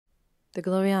The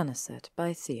Gloriana set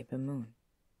by ThebeMoon.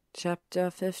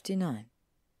 Chapter 59.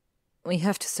 We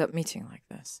have to stop meeting like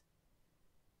this.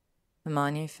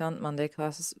 Hermione found Monday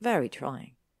classes very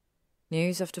trying.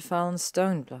 News of the fallen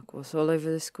stone block was all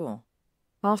over the school.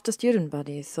 Half the student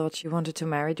body thought she wanted to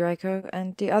marry Draco,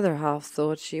 and the other half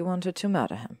thought she wanted to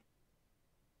murder him.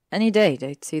 Any day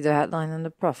they'd see the headline in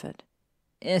the Prophet.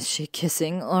 Is she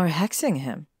kissing or hexing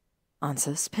him?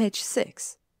 Answers page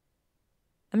 6.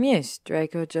 Amused,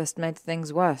 Draco just made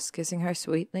things worse, kissing her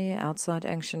sweetly outside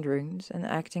ancient rooms and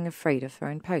acting afraid of her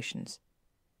impatience.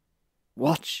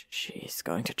 Watch, she's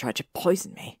going to try to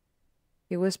poison me,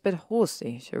 he whispered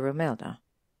hoarsely to Romilda.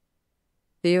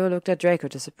 Theo looked at Draco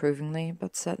disapprovingly,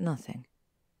 but said nothing.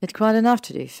 He had quite enough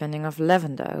to do fending off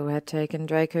Lavender, who had taken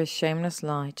Draco's shameless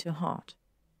lie to heart.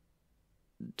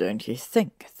 Don't you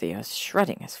think Theo's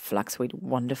shredding his flaxweed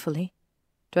wonderfully?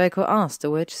 Draco asked the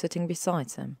witch sitting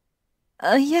beside him.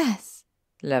 Yes,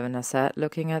 Lavender said,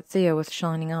 looking at Theo with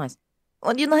shining eyes.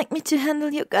 Would you like me to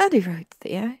handle your garderobe,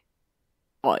 Theo?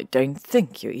 I don't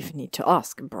think you even need to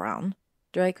ask, Brown,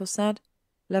 Draco said.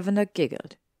 Lavender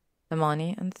giggled.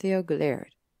 Hermione and Theo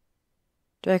glared.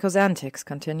 Draco's antics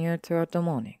continued throughout the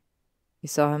morning. He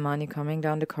saw Hermione coming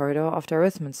down the corridor after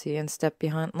arithmancy and stepped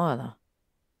behind Lila.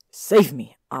 Save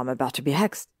me, I'm about to be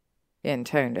hexed, he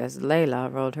intoned as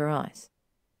Layla rolled her eyes.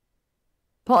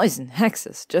 Poison,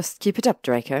 hexes, just keep it up,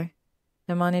 Draco,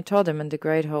 Hermione told him in the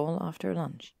great hall after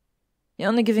lunch. You're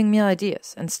only giving me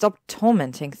ideas, and stop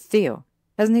tormenting Theo.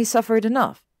 Hasn't he suffered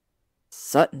enough?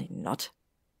 Certainly not,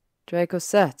 Draco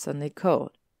said, suddenly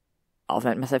cold. I've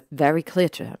made myself very clear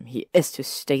to him. He is to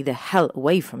stay the hell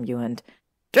away from you, and...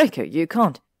 Draco, you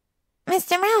can't.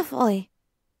 Mr. Malfoy!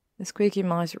 The squeaky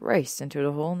mice raced into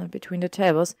the hall and between the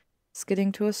tables,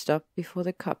 skidding to a stop before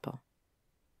the couple.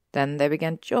 Then they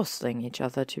began jostling each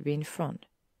other to be in front.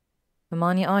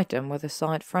 Hermione eyed them with a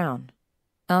side frown.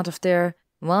 Out of their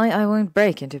 "Why I Won't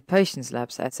Break into Potions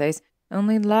Labs" essays,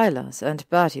 only Lila's and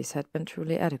Bertie's had been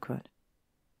truly adequate.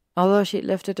 Although she'd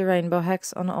lifted the rainbow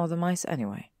hex on all the mice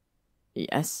anyway.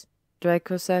 Yes,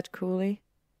 Draco said coolly.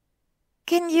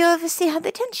 Can you oversee her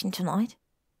detention tonight?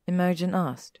 Imogen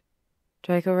asked.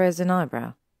 Draco raised an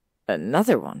eyebrow.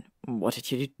 Another one? What did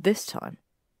you do this time?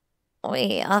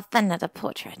 We offended a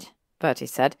portrait, Bertie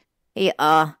said. He,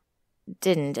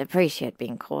 didn't appreciate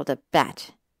being called a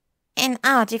bat. In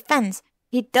our defense,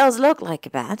 he does look like a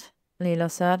bat, Lila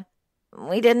said.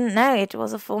 We didn't know it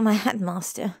was a former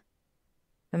headmaster.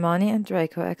 Hermione and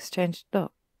Draco exchanged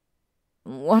looks.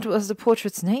 What was the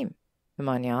portrait's name?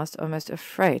 Hermione asked, almost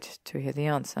afraid to hear the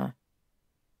answer.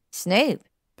 Snoop,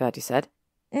 Bertie said.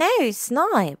 No,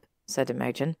 Snipe, said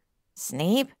Imogen.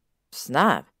 Sneep?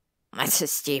 Snap. That's a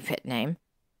stupid name.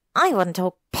 I wouldn't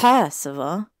talk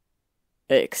Percival.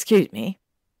 Excuse me,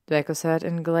 Draco said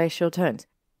in glacial tones.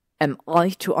 Am I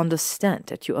to understand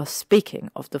that you are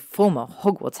speaking of the former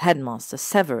Hogwarts headmaster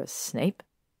Severus Snape?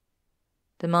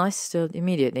 The mice stilled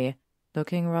immediately,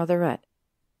 looking rather red.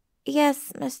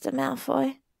 Yes, Mr.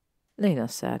 Malfoy, Lila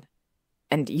said.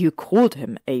 And you called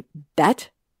him a bat?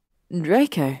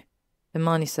 Draco,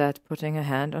 Hermione said, putting a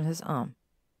hand on his arm.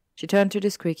 She turned to the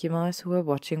squeaky mice who were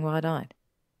watching wide-eyed.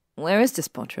 Where is this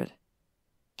portrait?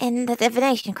 In the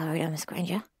divination corridor, Miss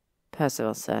Granger,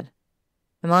 Percival said.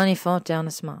 Hermione fought down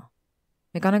a smile.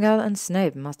 McGonagall and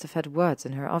Snape must have had words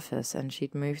in her office, and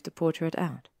she'd moved the portrait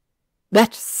out.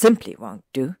 That simply won't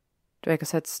do, Draco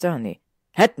said sternly.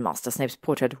 Headmaster Snape's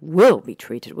portrait will be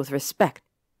treated with respect.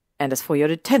 And as for your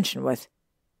detention with...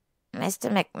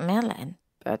 Mr. Macmillan,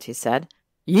 Bertie said,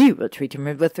 you will treat him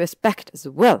with respect as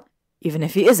well, even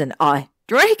if he is an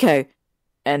Draco!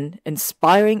 An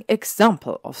inspiring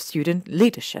example of student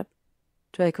leadership,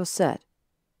 Draco said.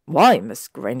 Why, Miss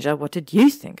Granger, what did you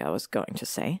think I was going to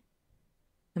say?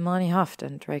 Hermione huffed,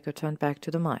 and Draco turned back to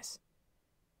the mice.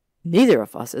 Neither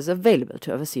of us is available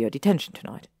to oversee your detention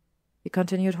tonight, he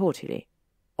continued haughtily.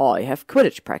 I have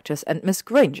Quidditch practice, and Miss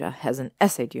Granger has an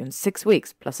essay due in 6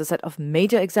 weeks, plus a set of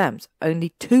major exams only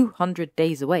 200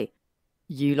 days away.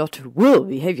 You lot will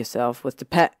behave yourself with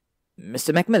the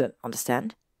Mr. Macmillan,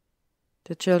 understand?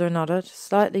 The children nodded,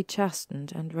 slightly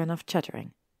chastened, and ran off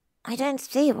chattering. I don't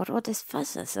see what all this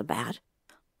fuss is about.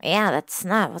 Yeah, that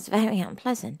snub was very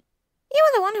unpleasant. You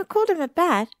were the one who called him a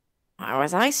bat. How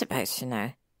was I supposed to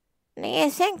know? Do you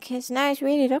think his nose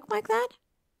really looked like that?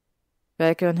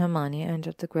 Draco and Hermione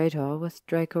entered the great hall with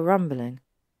Draco rumbling.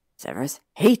 Severus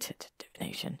hated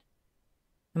divination.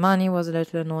 Hermione was a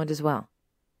little annoyed as well.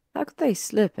 How could they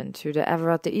slip into the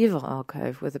Everard the Evil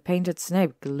alcove with a painted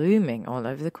Snape glooming all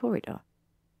over the corridor?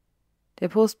 They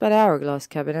paused by the hourglass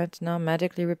cabinet, now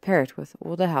magically repaired with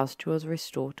all the house tools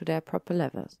restored to their proper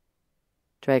levels.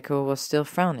 Draco was still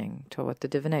frowning toward the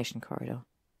divination corridor.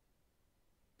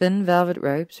 Thin velvet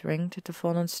robes ringed the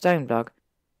fallen stone block,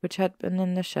 which had been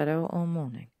in the shadow all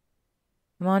morning.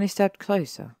 Hermione stepped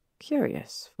closer,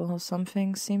 curious, for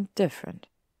something seemed different.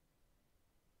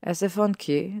 As if on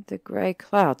cue, the grey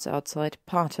clouds outside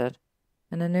parted,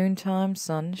 and a noontime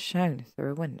sun shone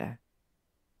through a window.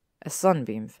 A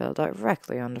sunbeam fell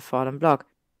directly on the fallen block,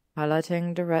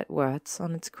 highlighting the red words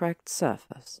on its cracked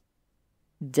surface.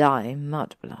 Die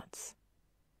Mudbloods.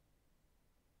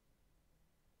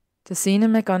 The scene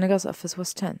in McGonagall's office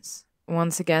was tense.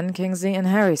 Once again, Kingsley and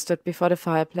Harry stood before the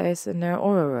fireplace in their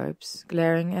aura robes,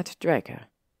 glaring at Draco.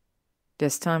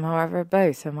 This time, however,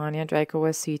 both Hermione and Draco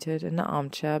were seated in the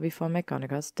armchair before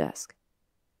McGonagall's desk.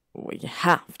 "We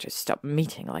have to stop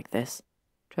meeting like this,"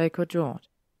 Draco drawled.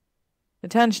 The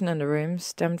tension in the room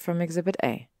stemmed from Exhibit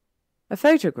A, a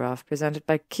photograph presented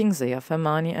by Kingsley of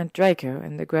Hermione and Draco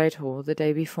in the Great Hall the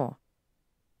day before.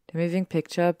 The moving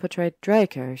picture portrayed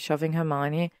Draco shoving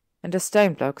Hermione and the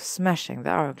stone block smashing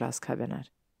the hourglass cabinet.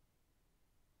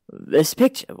 "This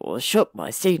picture was shot by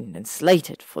a student and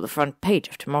slated for the front page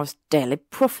of tomorrow's Daily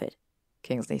Prophet,"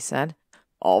 Kingsley said.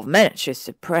 "I've managed to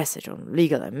suppress it on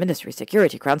legal and ministry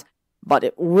security grounds, but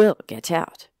it will get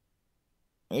out."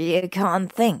 "You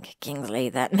can't think, Kingsley,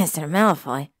 that Mr.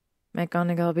 Malfoy—"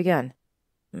 McGonagall began.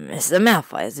 "Mr.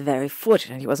 Malfoy is very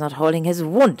fortunate he was not holding his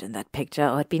wand in that picture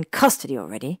or had been in custody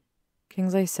already,"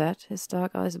 Kingsley said, his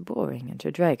dark eyes boring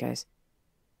into Draco's.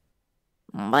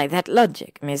 "By that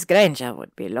logic, Miss Granger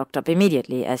would be locked up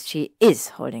immediately, as she is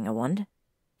holding a wand,"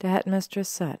 the headmistress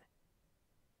said.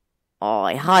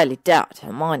 "I highly doubt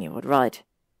Hermione would write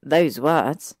those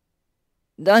words."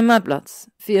 "Die Mudbloods.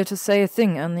 Fear to say a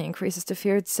thing only increases the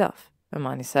fear itself,"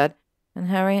 Hermione said, and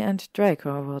Harry and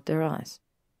Draco rolled their eyes.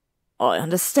 "I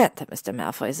understand that Mr.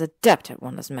 Malfoy is adept at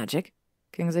wandless magic,"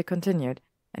 Kingsley continued,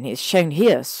 "and he is shown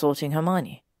here assaulting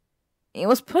Hermione." "He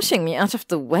was pushing me out of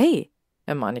the way,"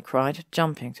 Hermione cried,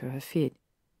 jumping to her feet.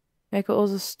 Draco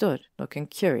also stood, looking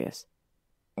curious.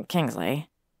 "Kingsley,"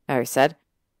 Harry said,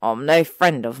 "I'm no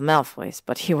friend of Malfoy's,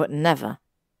 but he would never—"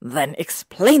 "Then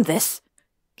explain this!"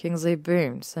 Kingsley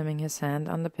boomed, slamming his hand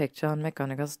on the picture on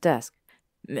McGonagall's desk.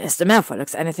 "Mr. Malfoy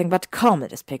looks anything but calm in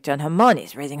this picture, and Hermione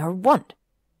is raising her wand."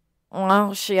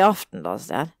 "Well, she often does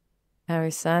that,"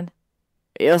 Harry said.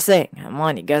 "You're saying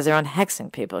Hermione goes around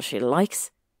hexing people she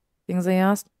likes?" Kingsley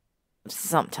asked.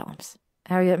 "Sometimes,"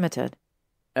 Harry admitted.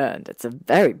 "And it's a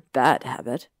very bad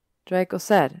habit," Draco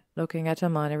said, looking at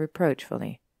Hermione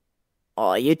reproachfully.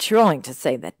 "Are you trying to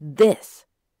say that this—"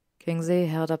 Kingsley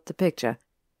held up the picture.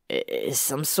 "Is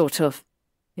some sort of—"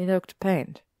 He looked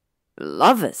pained.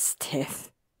 "Lover's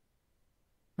tiff?"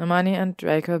 Hermione and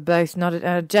Draco both nodded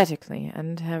energetically,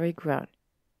 and Harry groaned.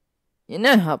 "You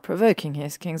know how provoking he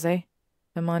is, Kingsley,"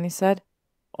 Hermione said.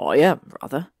 "I am,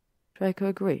 rather," Draco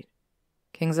agreed.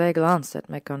 Kingsley glanced at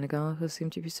McGonagall, who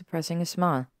seemed to be suppressing a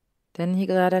smile. Then he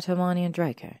glared at Hermione and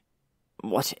Draco.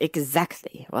 "What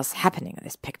exactly was happening in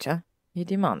this picture?" he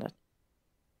demanded.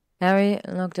 Harry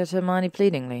looked at Hermione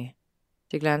pleadingly.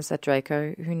 She glanced at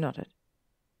Draco, who nodded.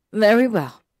 "Very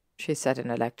well," she said in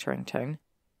a lecturing tone.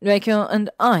 "Draco and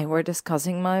I were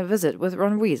discussing my visit with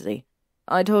Ron Weasley.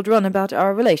 I told Ron about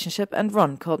our relationship, and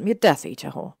Ron called me a Death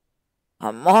Eater whore."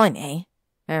 "Hermione,"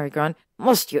 Harry groaned,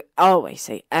 "must you always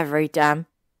say every damn—"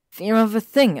 "Fear of a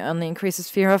thing only increases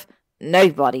fear of—"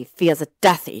 "Nobody fears a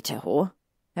Death Eater whore,"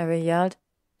 Harry yelled.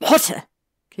 "Potter!"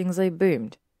 Kingsley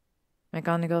boomed.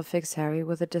 McGonagall fixed Harry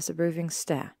with a disapproving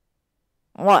stare.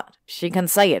 "What? She can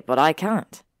say it, but I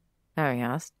can't," Harry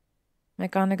asked.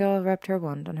 McGonagall rubbed her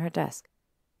wand on her desk.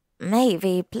 "May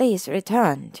we please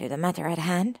return to the matter at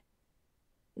hand?"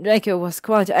 "Draco was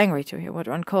quite angry to hear what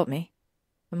Ron called me,"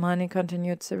 Hermione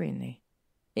continued serenely.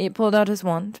 "He pulled out his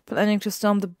wand, planning to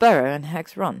storm the burrow and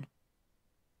hex Ron."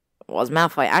 "Was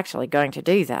Malfoy actually going to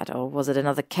do that, or was it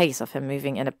another case of him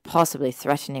moving in a possibly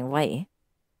threatening way?"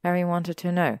 Harry wanted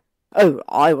to know. "Oh,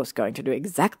 I was going to do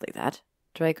exactly that,"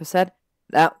 Draco said.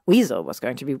 "That weasel was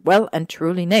going to be well and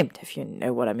truly named, if you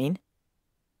know what I mean."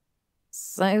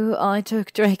 "So I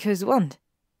took Draco's wand,"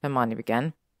 Hermione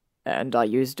began. "And I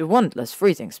used a wandless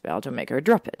freezing spell to make her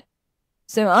drop it."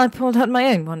 "So I pulled out my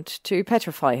own wand to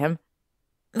petrify him."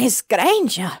 "Miss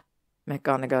Granger!"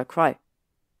 McGonagall cried.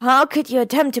 "How could you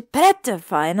attempt to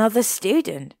petrify another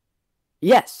student?"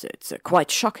 "Yes, it's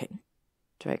quite shocking,"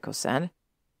 Draco said.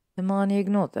 Hermione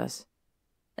ignored this.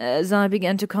 "As I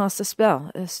began to cast a spell,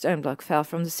 a stone block fell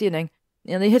from the ceiling,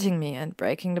 nearly hitting me and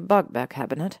breaking the bugbear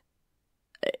cabinet."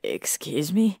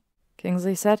 "Excuse me?"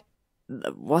 Kingsley said.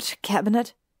 "The what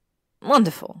cabinet?"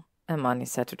 "Wonderful," Hermione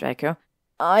said to Draco.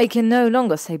 "I can no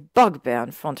longer say bugbear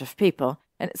in front of people,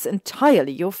 and it's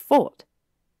entirely your fault."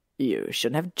 You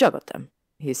shouldn't have juggled them,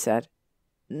 he said.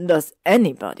 Does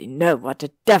anybody know what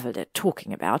the devil they're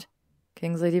talking about?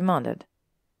 Kingsley demanded.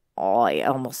 I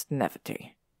almost never do,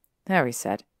 Harry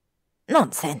said.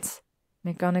 Nonsense,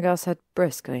 McGonagall said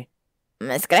briskly.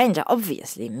 Miss Granger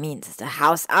obviously means the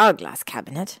house hourglass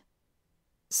cabinet.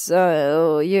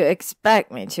 So you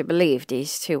expect me to believe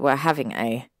these two were having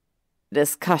a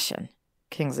discussion,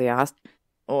 Kingsley asked,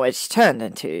 which turned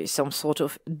into some sort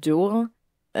of duel?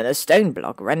 And a stone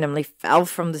block randomly fell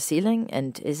from the ceiling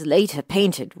and is later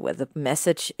painted with a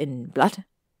message in blood?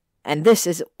 And this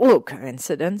is all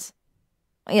coincidence?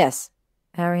 Yes,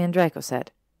 Harry and Draco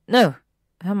said. No,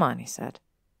 Hermione said.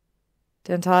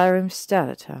 The entire room stared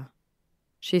at her.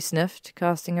 She sniffed,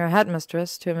 casting her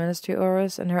headmistress, 2 Ministry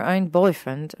Aurors, and her own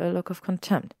boyfriend a look of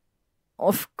contempt.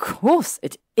 Of course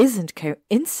it isn't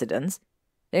coincidence.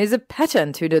 There's a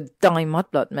pattern to the Die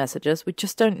Mudblood messages, we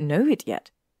just don't know it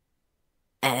yet.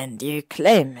 And you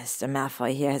claim Mr.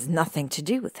 Malfoy here has nothing to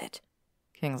do with it,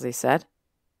 Kingsley said.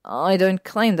 I don't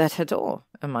claim that at all,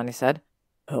 Hermione said.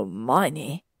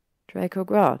 Hermione? Draco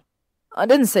growled. I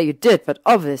didn't say you did, but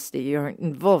obviously you're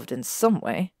involved in some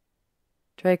way.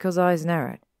 Draco's eyes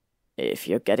narrowed. If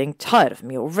you're getting tired of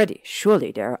me already,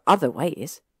 surely there are other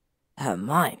ways.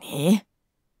 Hermione?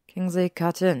 Kingsley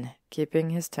cut in,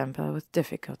 keeping his temper with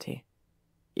difficulty.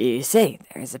 You say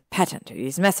there is a pattern to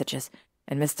these messages,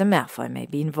 and Mr. Malfoy may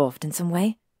be involved in some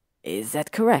way? Is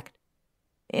that correct?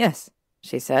 Yes,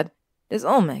 she said. This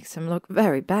all makes him look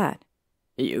very bad.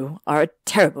 You are a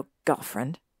terrible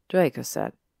girlfriend, Draco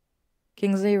said.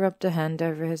 Kingsley rubbed a hand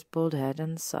over his bald head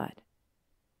and sighed.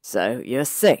 So you're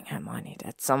saying, Hermione,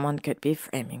 that someone could be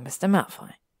framing Mr.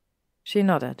 Malfoy? She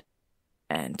nodded.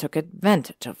 And took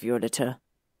advantage of your little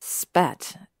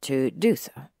spat to do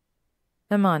so?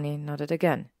 Hermione nodded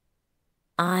again.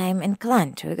 I'm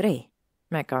inclined to agree,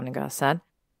 McGonagall said.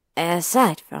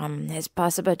 Aside from his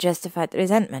possible justified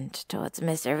resentment towards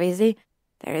Mr. Weasley,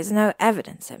 there is no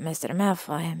evidence that Mr.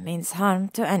 Malfoy means harm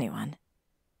to anyone.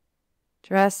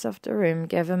 The rest of the room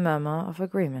gave a murmur of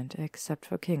agreement, except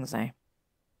for Kingsley.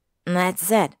 That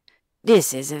said,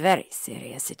 this is a very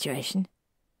serious situation,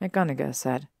 McGonagall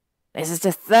said. This is the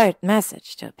 3rd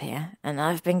message to appear, and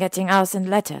I've been getting and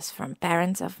letters from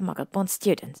parents of Muggle-born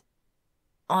students.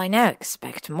 I now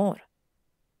expect more.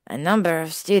 A number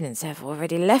of students have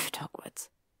already left Hogwarts.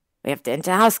 We have the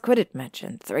inter-house Quidditch match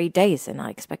in 3 days, and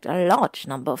I expect a large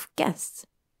number of guests.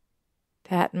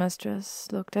 The headmistress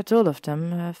looked at all of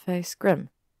them, her face grim.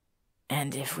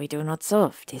 And if we do not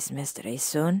solve this mystery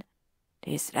soon,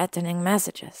 these threatening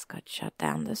messages could shut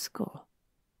down the school.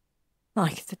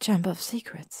 Like the Chamber of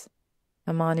Secrets,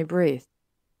 Hermione breathed.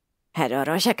 Head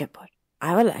Auror Shacklebolt,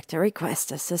 I would like to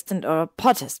request Assistant Auror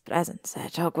Potter's presence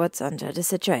at Hogwarts until the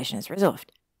situation is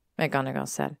resolved, McGonagall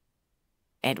said.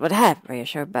 It would help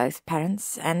reassure both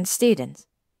parents and students.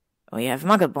 We have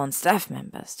Muggle-born staff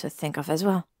members to think of as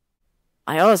well.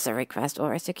 I also request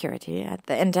Auror security at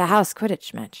the inter-house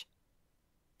Quidditch match.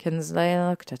 Kingsley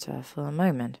looked at her for a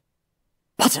moment.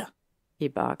 Potter! He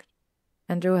barked,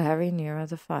 and drew Harry nearer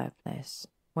the fireplace,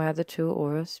 where the 2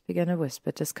 Aurors began a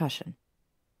whispered discussion.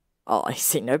 I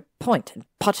see no point in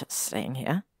Potter staying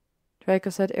here, Draco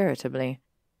said irritably.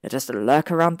 He'll just lurk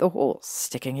around the halls,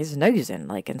 sticking his nose in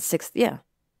like in 6th year.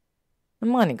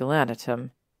 Hermione glared at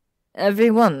him. Every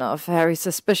one of Harry's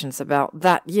suspicions about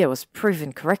that year was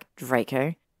proven correct,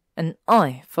 Draco, and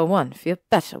I, for one, feel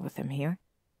better with him here.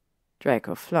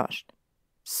 Draco flushed.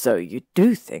 So you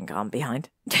do think I'm behind?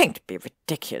 Don't be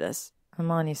ridiculous,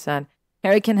 Hermione said.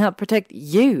 Harry can help protect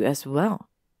you as well.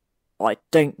 I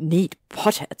don't need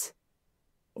potheads.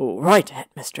 All right,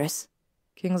 headmistress.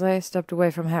 Kingsley stepped away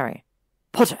from Harry.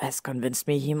 Potter has convinced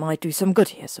me he might do some good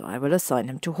here, so I will assign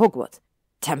him to Hogwarts,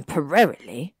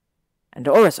 temporarily, and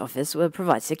Auror's office will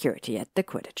provide security at the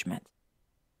Quidditch match.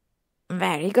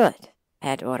 Very good,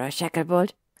 Head Auror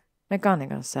Shacklebolt,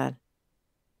 McGonagall said.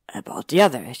 About the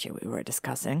other issue we were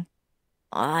discussing.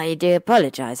 I do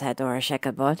apologize, Head Auror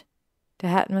Shacklebolt. The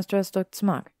headmistress looked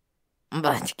smug.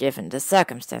 But given the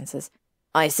circumstances,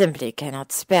 I simply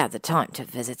cannot spare the time to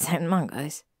visit St.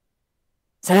 Mungo's.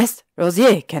 Celeste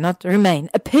Rosier cannot remain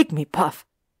a pygmy puff,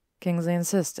 Kingsley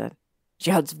insisted.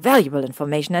 She holds valuable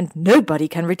information, and nobody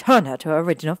can return her to her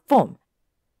original form.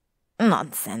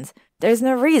 Nonsense. There is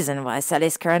no reason why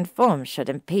Sally's current form should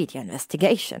impede your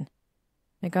investigation.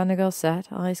 McGonagall sat,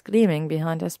 eyes gleaming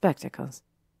behind her spectacles.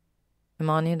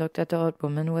 Hermione looked at the old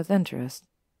woman with interest.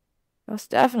 There was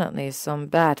definitely some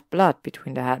bad blood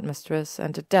between the headmistress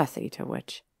and the Death Eater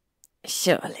witch.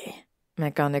 Surely,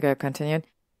 McGonagall continued,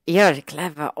 your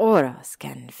clever Aurors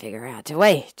can figure out a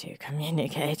way to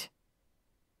communicate.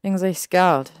 Kingsley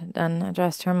scowled, then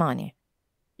addressed Hermione.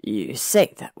 You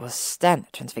say that was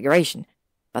standard transfiguration,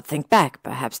 but think back,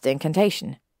 perhaps the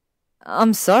incantation.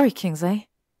 I'm sorry, Kingsley,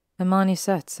 Hermione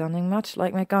said, sounding much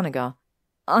like McGonagall.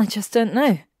 I just don't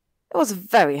know. It was a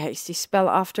very hasty spell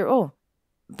after all.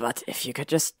 But if you could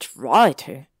just try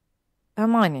to.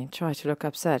 Hermione tried to look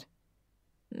upset.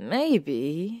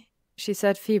 Maybe, she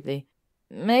said feebly,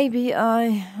 maybe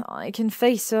I can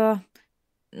face her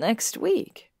next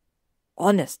week.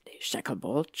 Honestly,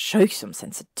 Shacklebolt, show some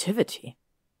sensitivity,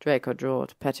 Draco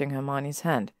drawled, patting Hermione's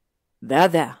hand.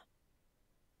 There.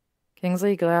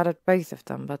 Kingsley glared at both of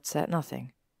them, but said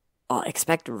nothing. I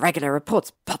expect regular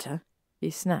reports, Potter, he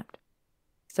snapped,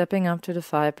 stepping up to the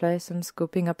fireplace and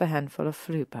scooping up a handful of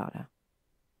flue powder.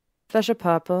 Flash of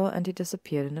purple, and he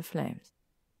disappeared in the flames.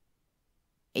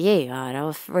 You are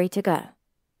all free to go,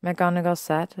 McGonagall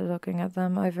said, looking at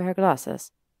them over her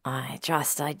glasses. I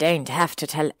trust I don't have to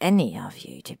tell any of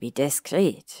you to be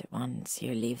discreet once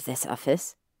you leave this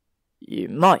office. You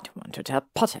might want to tell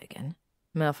Potter again,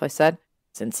 Malfoy said,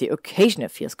 since he occasionally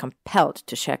feels compelled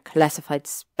to share classified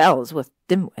spells with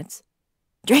dimwits.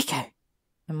 Draco!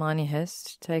 Hermione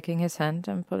hissed, taking his hand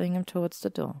and pulling him towards the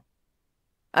door.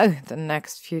 Oh, the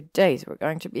next few days were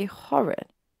going to be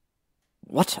horrid.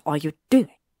 What are you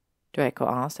doing? Draco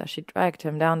asked as she dragged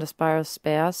him down the spiral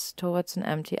stairs towards an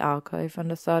empty alcove on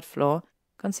the 3rd floor,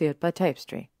 concealed by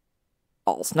tapestry.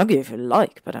 I'll snug you if you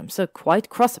like, but I'm still quite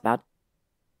cross about...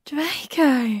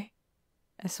 Draco!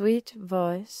 A sweet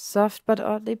voice, soft but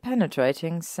oddly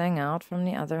penetrating, sang out from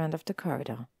the other end of the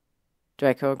corridor.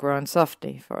 Draco groaned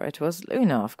softly, for it was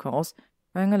Luna, of course,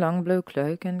 wearing a long blue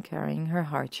cloak and carrying her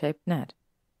heart-shaped net.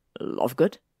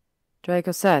 Lovegood?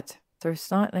 Draco said, through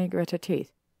slightly gritted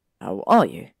teeth. How are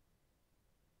you?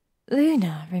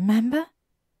 Luna, remember?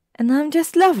 And I'm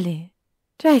just lovely.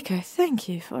 Draco, thank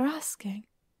you for asking.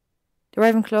 The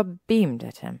Ravenclaw beamed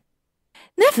at him.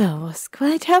 Neville was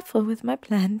quite helpful with my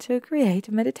plan to create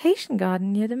a meditation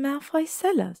garden near the Malfoy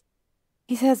cellars.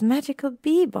 He says magical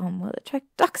bee balm will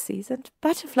attract duxies and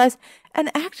butterflies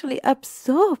and actually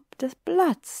absorb the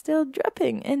blood still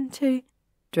dripping into...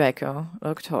 Draco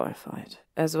looked horrified,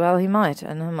 as well he might,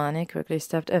 and Hermione quickly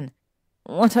stepped in.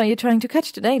 What are you trying to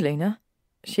catch today, Luna?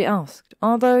 She asked,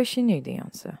 although she knew the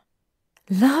answer.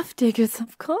 Love diggers,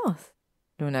 of course,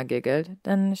 Luna giggled,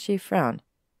 then she frowned.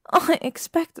 I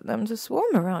expected them to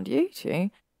swarm around you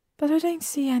two, but I don't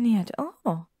see any at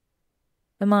all.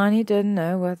 Hermione didn't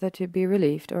know whether to be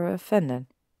relieved or offended.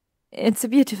 It's a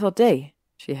beautiful day,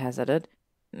 she hazarded.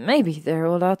 Maybe they're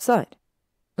all outside.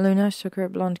 Luna shook her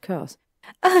blonde curls.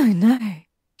 Oh, no,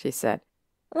 she said.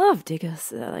 Love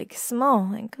diggers are like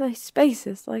small, enclosed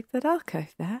spaces like that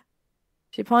alcove there.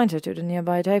 She pointed to the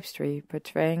nearby tapestry,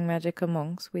 portraying magical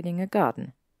monks weeding a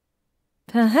garden.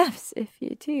 Perhaps if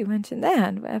you two went in there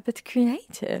and were a bit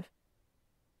creative.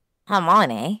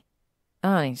 Hermione?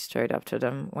 Arnie strode up to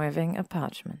them, waving a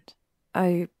parchment.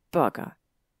 Oh, bugger.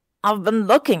 I've been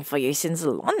looking for you since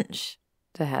lunch,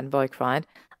 the head boy cried.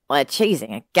 We're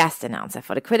choosing a guest announcer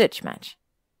for the Quidditch match.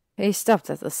 He stopped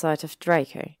at the sight of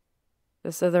Draco. The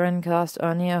Slytherin cast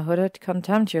Ernie a hooded,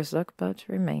 contemptuous look, but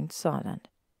remained silent.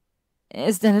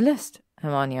 Is there a list?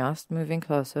 Hermione asked, moving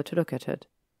closer to look at it.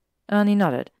 Ernie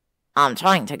nodded. I'm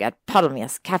trying to get Puddlemere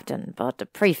as captain, but the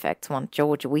prefects want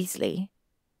George Weasley.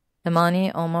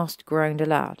 Hermione almost groaned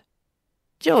aloud.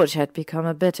 George had become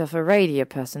a bit of a radio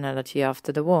personality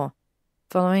after the war,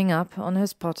 following up on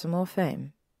his Pottermore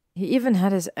fame. He even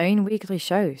had his own weekly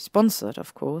show, sponsored,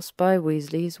 of course, by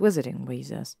Weasley's Wizarding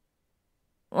Wheezers.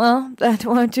 Well, that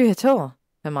won't do at all,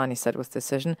 Hermione said with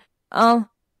decision. There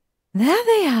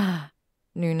they are!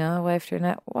 Luna waved her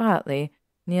net wildly,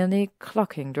 nearly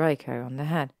clocking Draco on the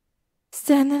head.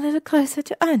 Stand a little closer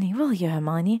to Ernie, will you,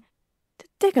 Hermione? The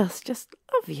diggers just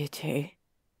love you two.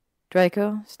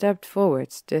 Draco stepped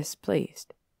forwards,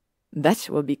 displeased. That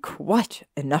will be quite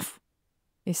enough,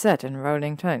 he said in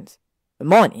rolling tones.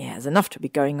 Hermione has enough to be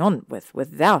going on with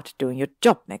without doing your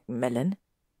job, Macmillan.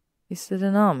 He slid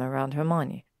an arm around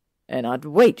Hermione. And I'd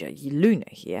wager Luna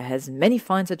here has many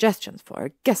fine suggestions for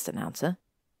a guest announcer.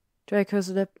 Draco's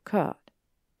lip curled.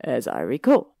 As I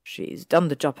recall, she's done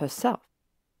the job herself.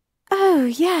 Oh,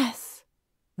 yes.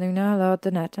 Luna lowered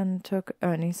the net and took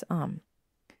Ernie's arm.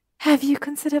 Have you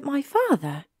considered my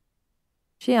father?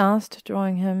 She asked,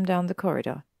 drawing him down the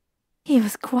corridor. He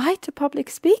was quite a public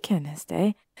speaker in his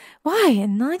day. Why,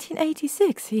 in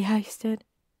 1986 he hosted...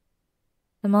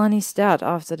 Hermione stared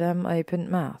after them,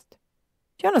 open-mouthed.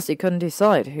 She honestly couldn't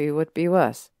decide who would be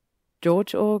worse,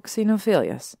 George or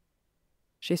Xenophilius.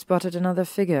 She spotted another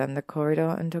figure in the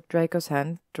corridor and took Draco's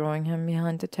hand, drawing him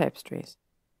behind the tapestries.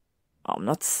 I'm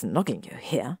not snogging you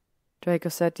here, Draco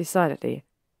said decidedly.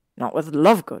 Not with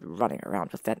Lovegood running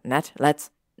around with that net. Let's—"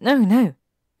 "No, no,"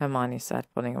 Hermione said,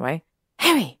 pulling away.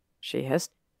 "Harry," she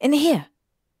hissed. "in here."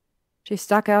 She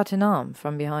stuck out an arm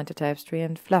from behind the tapestry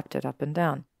and flapped it up and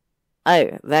down.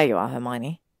 "Oh, there you are,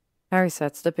 Hermione," Harry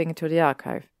said, slipping into the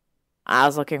alcove. "I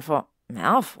was looking for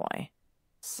Malfoy."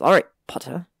 "Sorry,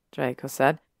 Potter," Draco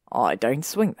said. "I don't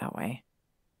swing that way."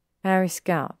 Harry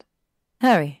scowled.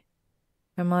 "Harry,"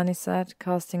 Hermione said,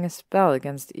 casting a spell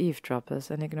against the eavesdroppers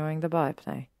and ignoring the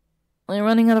byplay. "We're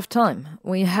running out of time.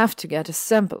 We have to get a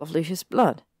sample of Lucius'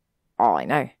 blood." "I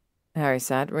know," Harry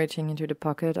said, reaching into the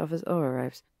pocket of his aura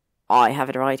robes. "I have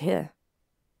it right here."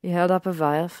 He held up a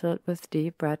vial filled with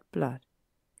deep red blood.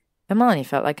 Hermione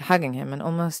felt like hugging him and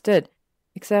almost did,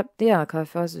 except the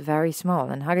alcove was very small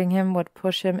and hugging him would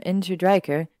push him into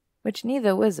Draco, which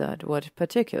neither wizard would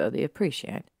particularly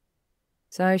appreciate.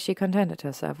 So she contented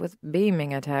herself with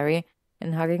beaming at Harry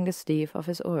and hugging the sleeve of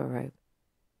his aura robe.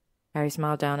 Harry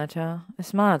smiled down at her, a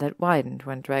smile that widened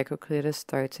when Draco cleared his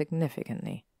throat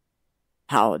significantly.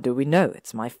 "How do we know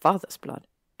it's my father's blood?"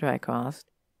 Draco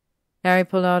asked. Harry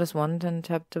pulled out his wand and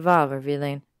tapped the vial,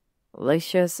 revealing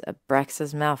Lucius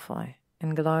Abraxas Malfoy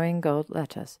in glowing gold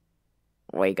letters.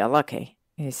 "We got lucky,"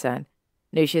 he said.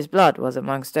 Lucius' blood was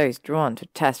amongst those drawn to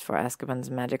test for Azkaban's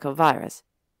magical virus.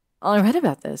 "I read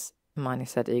about this," Hermione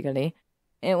said eagerly.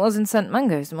 "It was in St.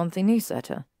 Mungo's monthly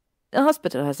newsletter. The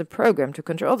hospital has a program to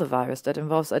control the virus that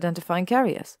involves identifying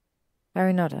carriers."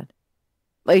 Harry nodded.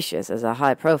 "Lucius is a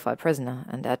high-profile prisoner,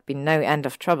 and there'd be no end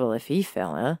of trouble if he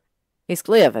fell ill. He's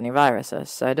clear of any viruses,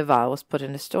 so the vial was put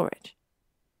into storage."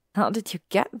 "How did you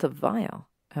get the vial?"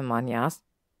 Hermione asked.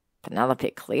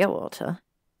 "Penelope Clearwater."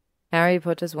 Harry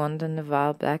put his wand and the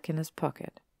vial back in his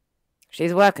pocket.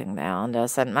 "She's working there under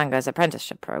St. Mungo's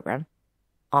apprenticeship program.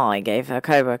 I gave her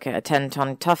co-worker a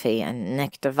 10-ton toffee and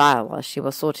nicked the vial while she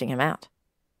was sorting him out."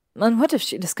 "And what if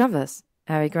she discovers?"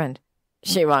 Harry grinned.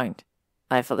 "She won't.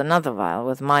 I filled another vial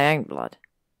with my own blood."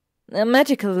 "They're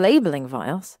magical labeling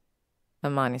vials,"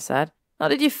 Hermione said. "How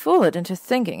did you fool it into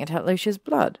thinking it had Lucius'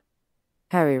 blood?"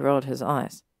 Harry rolled his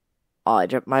eyes. "I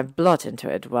dropped my blood into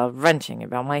it while ranting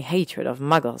about my hatred of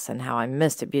muggles and how I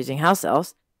missed abusing house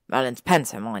elves. Merlin's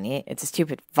pens, Hermione. It's a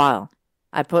stupid vial.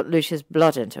 I put Lucius'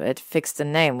 blood into it, fixed the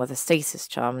name with a stasis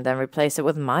charm, then replaced it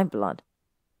with my blood."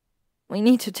 "We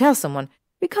need to tell someone.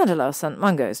 We can't allow St.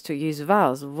 Mungo's to use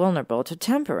vials vulnerable to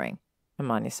tampering,"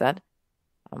 Hermione said.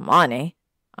 "Hermione,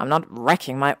 I'm not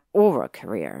wrecking my aura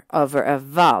career over a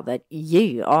vial that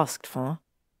you asked for."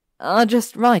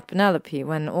 Just right, Penelope,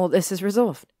 when all this is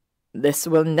resolved." "This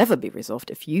will never be resolved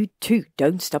if you two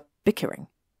don't stop bickering,"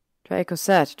 Draco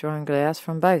said, drawing glares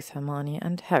from both Hermione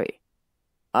and Harry.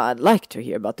 "I'd like to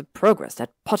hear about the progress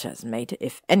that Potter has made,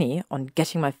 if any, on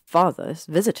getting my father's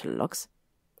visitor logs."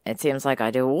 "It seems like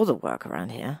I do all the work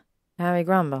around here," Harry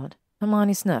grumbled.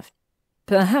 Hermione sniffed.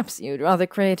 "Perhaps you'd rather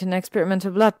create an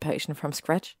experimental blood potion from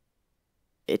scratch?"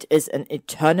 "It is an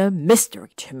eternal mystery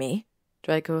to me,"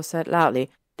 Draco said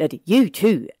loudly, "that you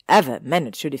two ever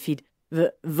managed to defeat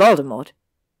Voldemort.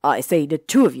 I say the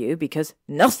two of you because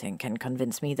nothing can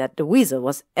convince me that the weasel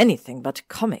was anything but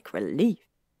comic relief."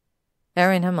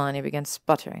 Harry and Hermione began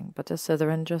sputtering, but the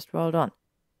Slytherin just rolled on.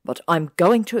 "But I'm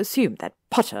going to assume that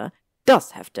Potter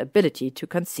does have the ability to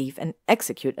conceive and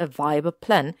execute a viable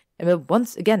plan, and will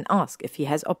once again ask if he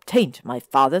has obtained my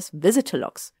father's visitor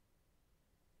logs."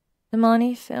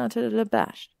 Hermione felt a little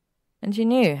abashed, and she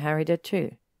knew Harry did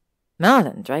too.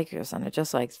 Merlin Draco sounded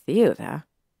just like Theo there.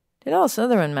 Did all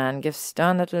Slytherin men give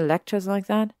stern little lectures like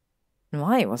that? And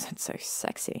why was it so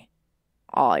sexy?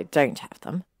 "I don't have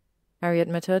them," Harry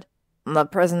admitted. "The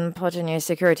prison put a new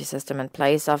security system in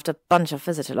place after a bunch of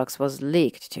visitor logs was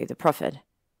leaked to the Prophet.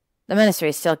 The Ministry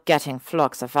is still getting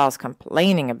flocks of owls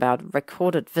complaining about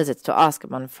recorded visits to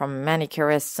Azkaban from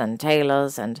manicurists and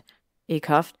tailors and," he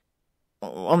coughed,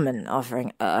 "women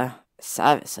offering,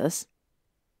 services."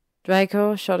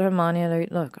 Draco shot Hermione a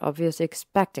lewd look, obviously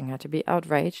expecting her to be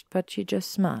outraged, but she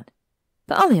just smiled.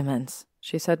 "Parliaments,"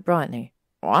 she said brightly.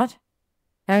 "What?"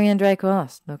 Harry and Draco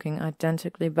asked, looking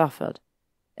identically baffled.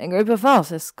 "A group of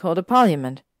owls is called a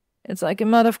parliament. It's like a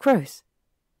murder of crows."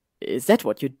 "Is that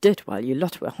what you did while you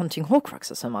lot were hunting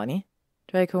Horcruxes, Hermione?"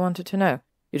 Draco wanted to know.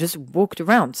 "You just walked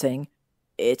around saying,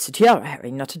 'It's a tiara,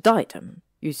 Harry, not a diadem.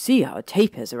 You see how it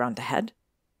tapers around the head?'"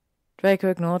 Draco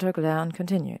ignored her glare and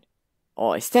continued.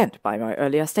 "I stand by my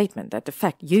earlier statement that the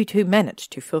fact you two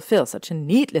managed to fulfill such a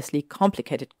needlessly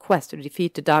complicated quest to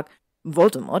defeat the dark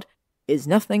Voldemort is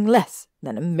nothing less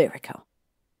than a miracle."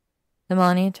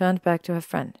 Hermione turned back to her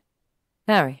friend.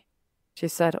 "Harry," she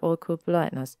said, all cool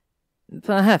politeness,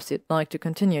 "perhaps you'd like to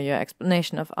continue your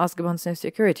explanation of Azkaban's new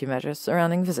security measures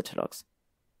surrounding visitor logs."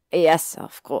 "Yes,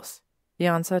 of course," he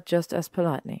answered just as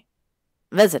politely.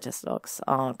 Visitors' logs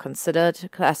are considered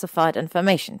classified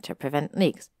information to prevent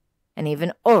leaks, and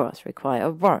even auras require a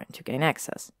warrant to gain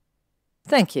access.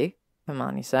 Thank you,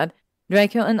 Hermione said.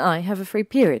 Draco and I have a free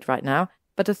period right now,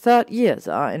 but the third years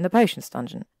are in the potions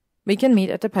dungeon. We can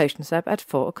meet at the potions lab at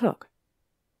 4 o'clock.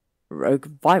 Rogue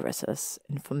viruses,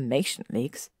 information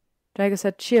leaks, Draco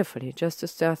said cheerfully just to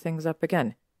stir things up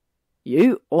again.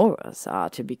 You auras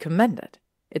are to be commended.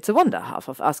 It's a wonder half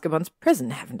of Azkaban's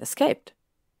prison haven't escaped.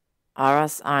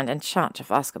 Auras aren't in charge of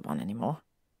Azkaban anymore,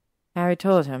 Harry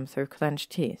told him through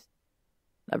clenched teeth.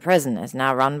 The prison is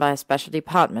now run by a special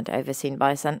department overseen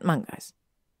by St. Mungo's.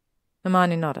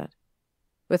 Hermione nodded.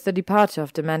 With the departure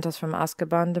of Dementors from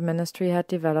Azkaban, the Ministry had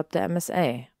developed the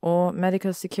MSA, or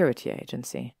Medical Security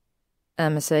Agency.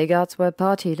 MSA guards were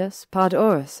part healers, part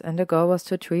auras, and the goal was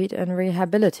to treat and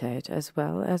rehabilitate as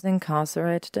well as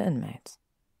incarcerate the inmates.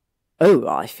 Oh,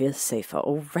 I feel safer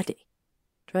already,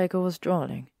 Draco was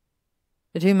drawling.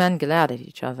 The two men glared at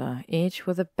each other, each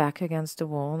with a back against the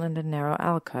wall in the narrow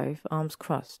alcove, arms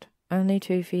crossed, only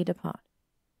 2 feet apart.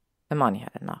 Hermione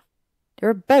had enough. They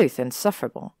were both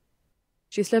insufferable.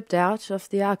 She slipped out of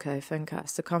the alcove and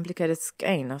cast a complicated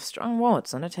skein of strong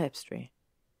words on the tapestry.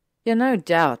 He had no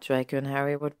doubt Draco and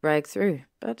Harry would break through,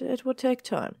 but it would take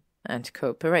time and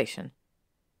cooperation.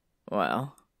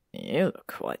 Well, you look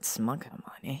quite smug,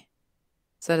 Hermione,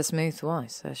 said a smooth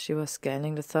voice as she was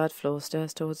scaling the 3rd floor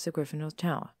stairs towards the Gryffindor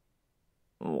Tower.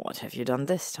 What have you done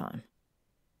this time?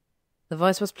 The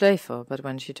voice was playful, but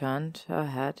when she turned her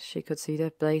head, she could see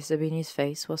that Blaise Zabini's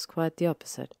face was quite the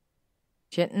opposite.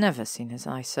 She had never seen his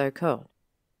eyes so cold.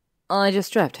 I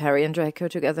just trapped Harry and Draco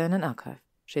together in an alcove,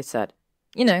 she said.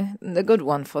 You know, the good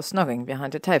one for snogging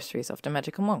behind the tapestries of the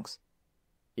magical monks.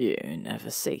 You never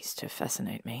cease to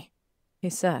fascinate me, he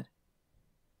said.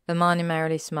 Hermione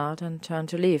merrily smiled and turned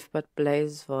to leave, but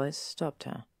Blaise's voice stopped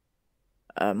her.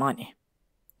 Hermione,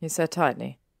 he said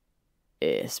tightly,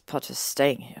 is Potter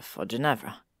staying here for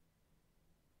Ginevra?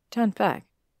 Turned back.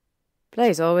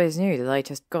 Blaise always knew the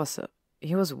latest gossip.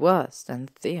 He was worse than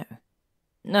Theo.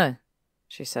 No,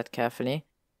 she said carefully.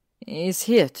 He's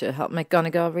here to help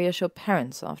McGonagall reassure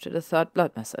parents after the 3rd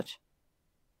blood message.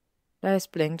 Blaise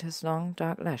blinked his long,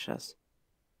 dark lashes.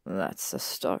 That's the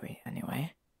story,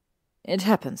 anyway. It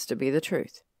happens to be the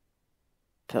truth.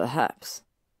 Perhaps.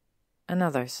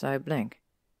 Another slow blink.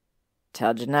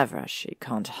 Tell Ginevra she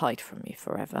can't hide from me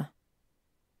forever.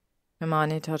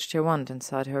 Hermione touched her wand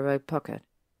inside her robe pocket.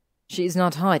 She's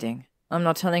not hiding. I'm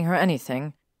not telling her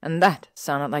anything, and that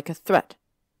sounded like a threat.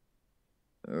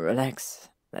 Relax,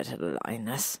 little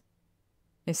lioness,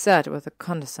 he said with a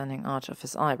condescending arch of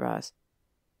his eyebrows.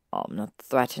 I'm not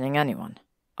threatening anyone.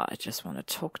 I just want to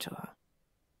talk to her.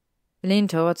 He leaned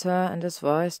towards her, and his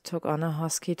voice took on a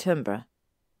husky timbre.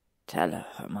 Tell her,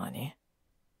 Hermione.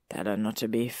 Tell her not to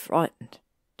be frightened.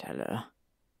 Tell her.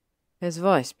 His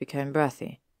voice became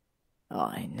breathy.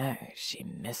 I know she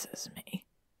misses me.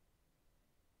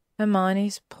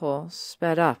 Hermione's pulse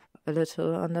sped up a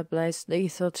little under Blaise's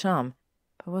lethal charm,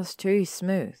 but was too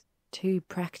smooth, too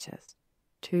practiced,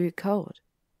 too cold.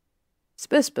 His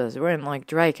whispers weren't like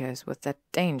Draco's with that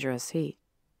dangerous heat,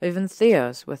 or even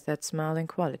Theo's with that smiling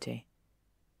quality.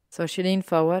 So she leaned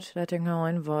forward, letting her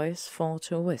own voice fall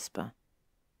to a whisper.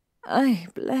 "Aye,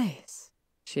 Blaise,"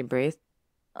 she breathed.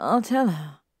 "I'll tell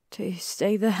her to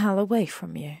stay the hell away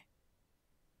from you."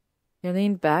 He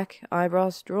leaned back,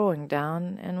 eyebrows drawing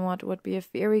down in what would be a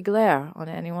fiery glare on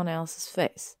anyone else's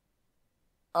face.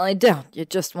 "I doubt you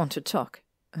just want to talk,"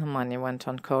 Hermione went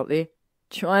on coldly.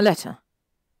 "Try later."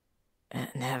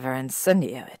 "Never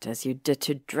insinuate as you did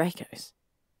to Draco's."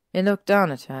 He looked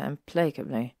down at her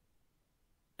implacably.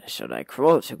 "Should I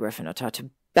crawl to Gryffindor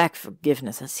to beg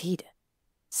forgiveness as he did?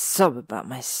 Sob about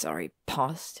my sorry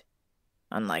past?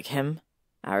 Unlike him,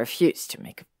 I refuse to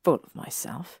make a fool of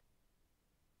myself."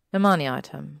 Hermione eyed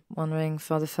him, wondering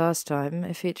for the first time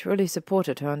if he truly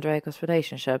supported her and Draco's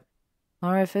relationship,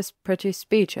 or if his pretty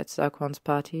speech at Slughorn's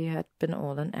party had been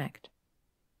all an act.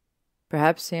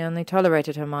 Perhaps he only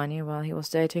tolerated Hermione while he was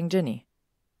dating Ginny.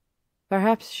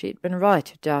 Perhaps she'd been right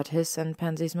to doubt his and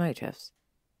Pansy's motives.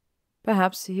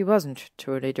 Perhaps he wasn't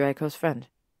truly Draco's friend.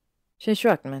 She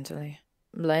shrugged mentally.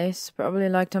 Blaise probably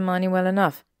liked Hermione well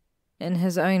enough, in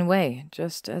his own way,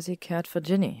 just as he cared for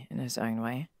Ginny in his own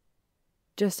way.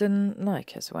 Just didn't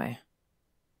like his way.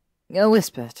 "Go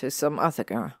whisper to some other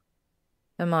girl,"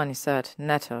 Hermione said,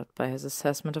 nettled by his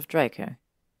assessment of Draco.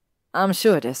 "I'm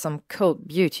sure there's some cold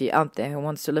beauty out there who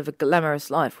wants to live a glamorous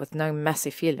life with no messy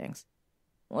feelings.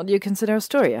 What do you consider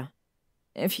Astoria?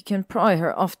 If you can pry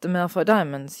her off the Malfoy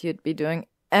diamonds, you'd be doing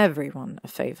everyone a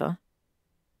favor."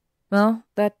 Well,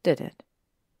 that did it.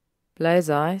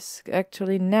 Blair's eyes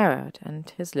actually narrowed and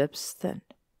his lips thinned.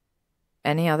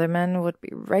 Any other man would be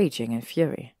raging in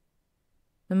fury.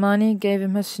 Hermione gave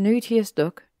him her snootiest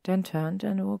look, then turned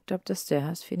and walked up the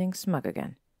stairs, feeling smug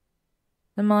again.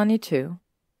 Hermione 2,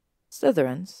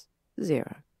 Slytherins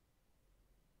 0.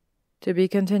 To be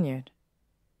continued.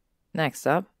 Next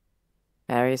up,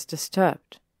 Harry is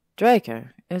disturbed. Draco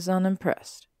is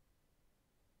unimpressed.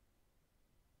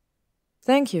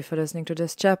 Thank you for listening to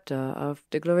this chapter of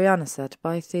the Gloriana set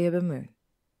by ThebeMoon.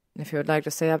 If you would like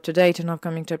to stay up to date on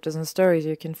upcoming chapters and stories,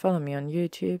 you can follow me on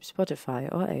YouTube, Spotify,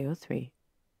 or AO3.